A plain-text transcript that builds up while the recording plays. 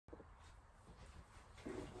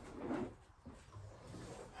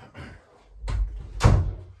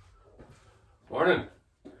Morning,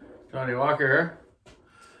 Donny Walker here.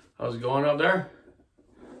 How's it going up there?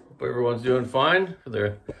 Hope everyone's doing fine for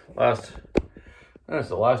their last, it's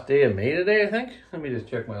the last day of May today, I think. Let me just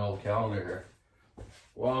check my old calendar here.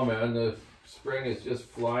 Wow, man, the spring is just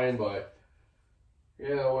flying by.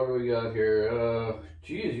 Yeah, what do we got here?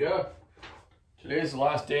 Geez, yeah. Today's the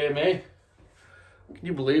last day of May. Can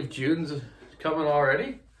you believe June's coming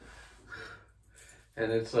already?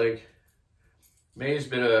 And it's like, May's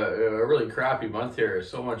been a really crappy month here.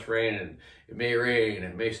 So much rain, and it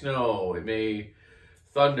may snow, it may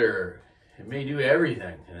thunder, it may do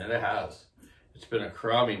everything, and it has. It's been a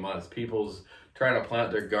crummy month. People's trying to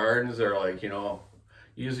plant their gardens. They're like, you know,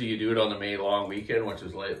 usually you do it on the May long weekend, which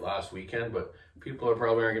was late last weekend, but people are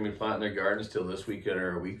probably aren't gonna be planting their gardens till this weekend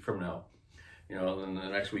or a week from now. You know, then the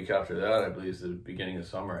next week after that, I believe, is the beginning of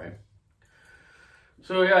summer, eh?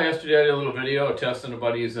 So yeah, yesterday I did a little video testing a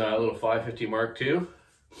buddy's little 550 Mark II.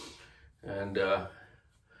 And,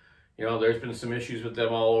 you know, there's been some issues with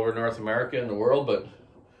them all over North America and the world, but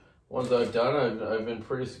ones I've done, I've been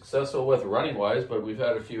pretty successful with running-wise, but we've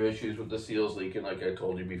had a few issues with the seals leaking, like I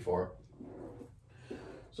told you before.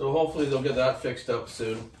 So hopefully they'll get that fixed up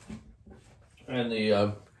soon. And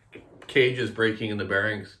the cage is breaking in the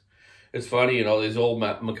bearings. It's funny, you know, these old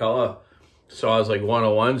McCullough saws, like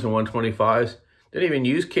 101s and 125s, they didn't even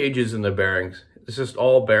use cages in the bearings. It's just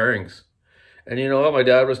all bearings. And you know what my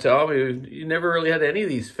dad was telling me? You never really had any of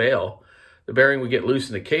these fail. The bearing would get loose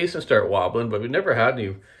in the case and start wobbling, but we never had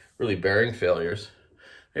any really bearing failures.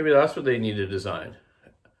 Maybe that's what they need to design.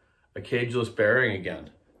 A cageless bearing again.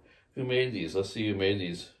 Who made these? Let's see who made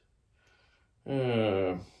these.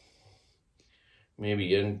 Maybe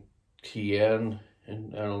NTN,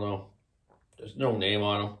 and I don't know. There's no name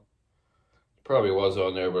on them. Probably was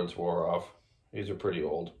on there, but it's wore off. These are pretty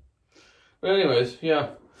old. But anyways,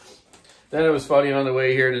 yeah. Then it was funny on the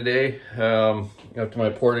way here today, up to my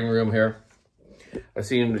porting room here. I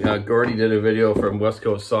seen Gordy did a video from West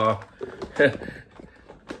Coast Saw.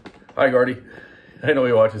 Hi, Gordy. I know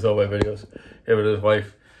he watches all my videos. Him and his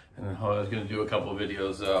wife. And I was going to do a couple of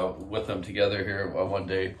videos with them together here one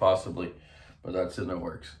day, possibly. But that's in the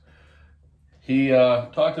works. He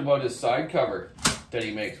talked about his side cover that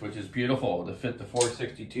he makes, which is beautiful to fit the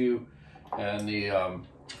 462 and the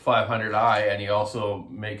 500i, and he also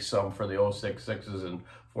makes some for the 066s and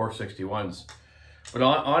 461s. But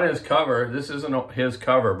on his cover, this isn't his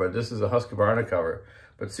cover, but this is a Husqvarna cover.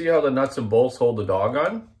 But see how the nuts and bolts hold the dog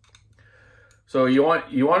on? So you want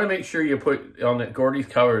to make sure you put on the Gordy's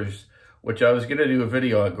covers, which I was going to do a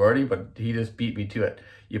video on Gordy, but he just beat me to it.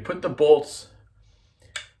 You put the bolts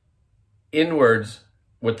inwards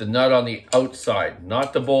with the nut on the outside,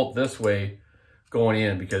 not the bolt this way going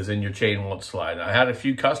in, because then your chain won't slide. I had a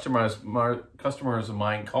few customers of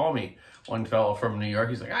mine call me. One fellow from New York,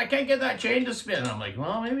 he's like, I can't get that chain to spin. I'm like,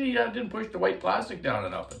 well, maybe I didn't push the white plastic down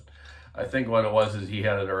enough. And I think what it was is he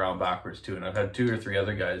had it around backwards too. And I've had 2 or 3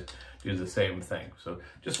 other guys do the same thing. So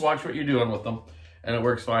just watch what you're doing with them, and it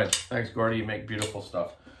works fine. Thanks, Gordy. You make beautiful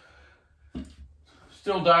stuff.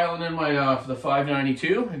 Still dialing in my the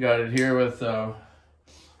 592. I got it here with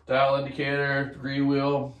dial indicator,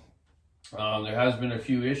 3-wheel. There has been a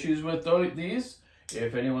few issues with these.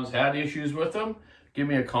 If anyone's had issues with them, give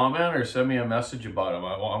me a comment or send me a message about them.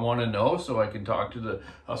 I want to know so I can talk to the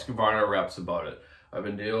Husqvarna reps about it. I've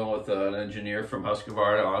been dealing with an engineer from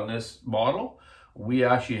Husqvarna on this model. We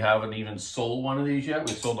actually haven't even sold one of these yet.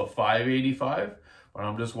 We sold a 585, but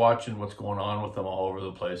I'm just watching what's going on with them all over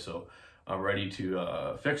the place. So I'm ready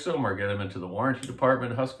to fix them or get them into the warranty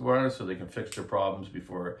department of Husqvarna so they can fix their problems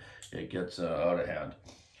before it gets out of hand.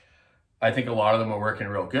 I think a lot of them are working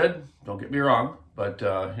real good. Don't get me wrong, but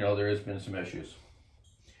you know, there has been some issues.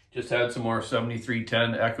 Just had some more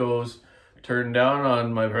 7310 Echoes turned down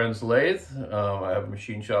on my friend's lathe. I have a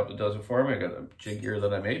machine shop that does it for me. I got a jig gear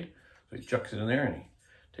that I made. So he chucks it in there and he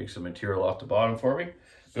takes some material off the bottom for me.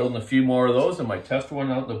 Building a few more of those, and my test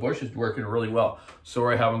one out in the bush is working really well.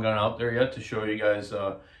 Sorry I haven't gone out there yet to show you guys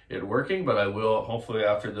it working, but I will hopefully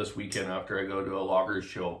after this weekend, after I go to a loggers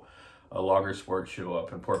show, a logger sports show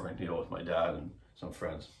up in Port McNeil with my dad and some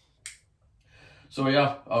friends. So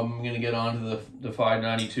yeah, I'm gonna get on to the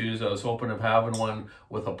 592s. I was hoping of having one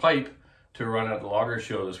with a pipe to run at the logger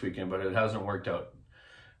show this weekend, but it hasn't worked out.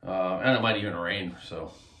 And it might even rain,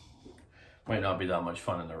 so might not be that much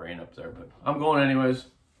fun in the rain up there, but I'm going anyways.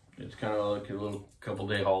 It's kind of like a little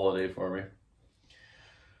couple-day holiday for me.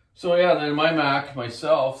 So yeah, then my Mac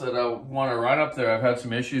myself that I want to run up there, I've had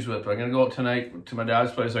some issues with. But I'm going to go out tonight to my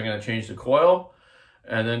dad's place. I'm going to change the coil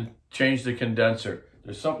and then change the condenser.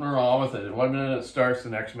 There's something wrong with it. 1 minute it starts, the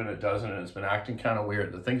next minute it doesn't, and it's been acting kind of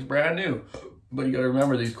weird. The thing's brand new, But you got to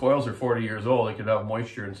remember, these coils are 40 years old. They could have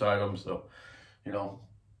moisture inside them. So, you know,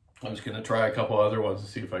 I'm just going to try a couple other ones and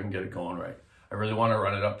see if I can get it going right. I really want to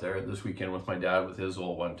run it up there this weekend with my dad with his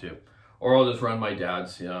old one too. Or I'll just run my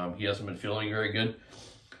dad's. He hasn't been feeling very good.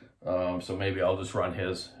 So maybe I'll just run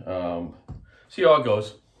his. See how it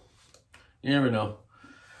goes. You never know.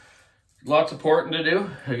 Lots of porting to do.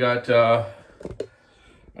 I got a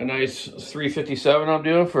nice 357 I'm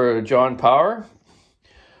doing for John Power.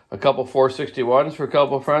 A couple 461s for a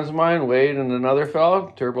couple of friends of mine, Wade and another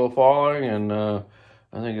fellow, Turbo Falling, and I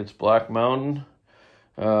think it's Black Mountain.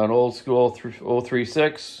 An old school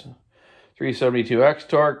 036, 372X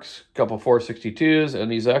Torques, a couple 462s,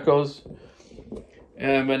 and these Echoes.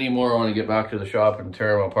 And many more. I want to get back to the shop and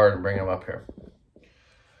tear them apart and bring them up here.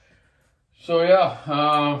 So yeah,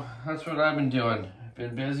 that's what I've been doing.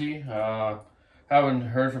 Been busy. Haven't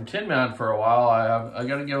heard from Tin Man for a while. I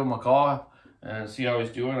got to give him a call and see how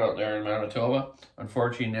he's doing out there in Manitoba.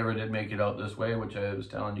 Unfortunately, he never did make it out this way, which I was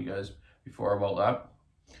telling you guys before about that.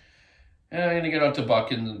 And I'm going to get out to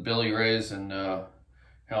Buck and Billy Ray's and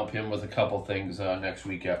help him with a couple things next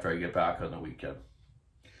week after I get back on the weekend.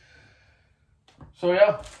 So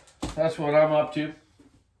yeah, that's what I'm up to.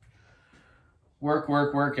 Work,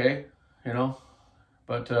 work, work, eh? You know?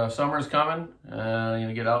 But summer's coming, and I'm going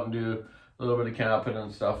to get out and do a little bit of camping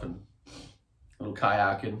and stuff, and a little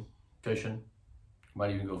kayaking, fishing.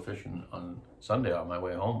 Might even go fishing on Sunday on my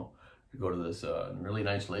way home. Go to this really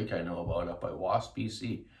nice lake I know about up by Wasp,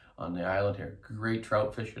 BC, on the island here. Great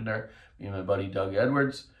trout fishing there. Me and my buddy Doug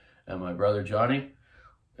Edwards and my brother Johnny.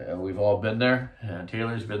 We've all been there, and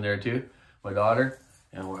Taylor's been there too, my daughter,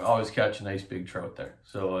 and we always catch a nice big trout there.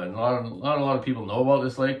 So, and not a lot of people know about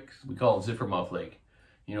this lake. We call it Zippermouth Lake.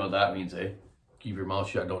 You know what that means, eh? Keep your mouth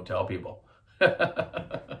shut, don't tell people.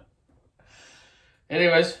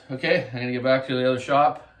 Anyways, okay, I'm gonna get back to the other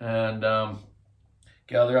shop and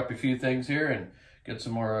gather up a few things here and get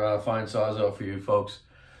some more fine saws out for you folks.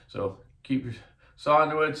 So keep your saw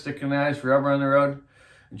into it, stick a nice rubber on the road.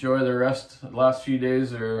 Enjoy the last few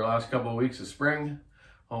days or last couple of weeks of spring.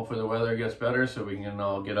 Hopefully the weather gets better so we can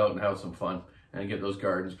all get out and have some fun and get those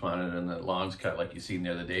gardens planted and the lawns cut like you seen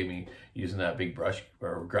the other day, me using that big brush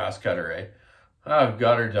or grass cutter, eh? I've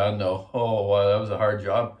got her done though. Oh, wow, that was a hard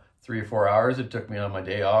job. 3 or 4 hours it took me on my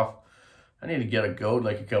day off. I need to get a goat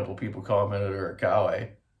like a couple people commented, or a cow, eh?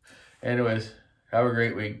 Anyways, have a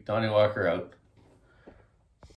great week. Donny Walker out.